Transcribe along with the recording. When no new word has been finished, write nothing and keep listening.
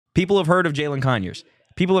People have heard of Jalen Conyers.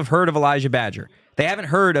 People have heard of Elijah Badger. They haven't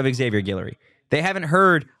heard of Xavier Guillory. They haven't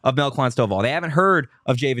heard of Melquan Stovall. They haven't heard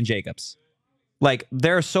of Javen Jacobs. Like,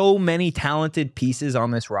 there are so many talented pieces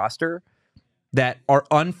on this roster that are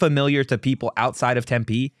unfamiliar to people outside of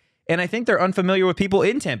Tempe, and I think they're unfamiliar with people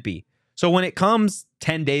in Tempe. So when it comes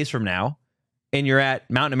 10 days from now, and you're at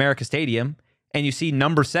Mountain America Stadium, and you see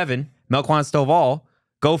number 7, Melquan Stovall,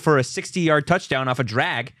 go for a 60-yard touchdown off a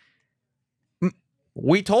drag,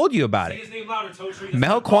 we told you about it. Say his name louder, Totri.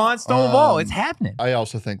 Melquan Stovall. It's happening. I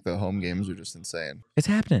also think the home games are just insane. It's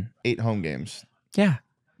happening. 8 home games. Yeah.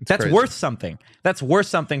 That's crazy. worth something. That's worth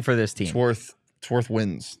something for this team. It's worth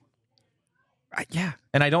wins. Yeah.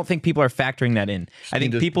 And I don't think people are factoring that in. I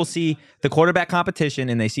think people see the quarterback competition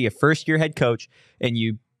and they see a first-year head coach, and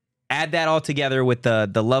you add that all together with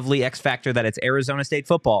the lovely X factor that it's Arizona State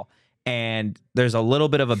football, and there's a little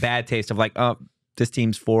bit of a bad taste of like, oh, this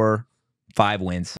team's 4-5 wins.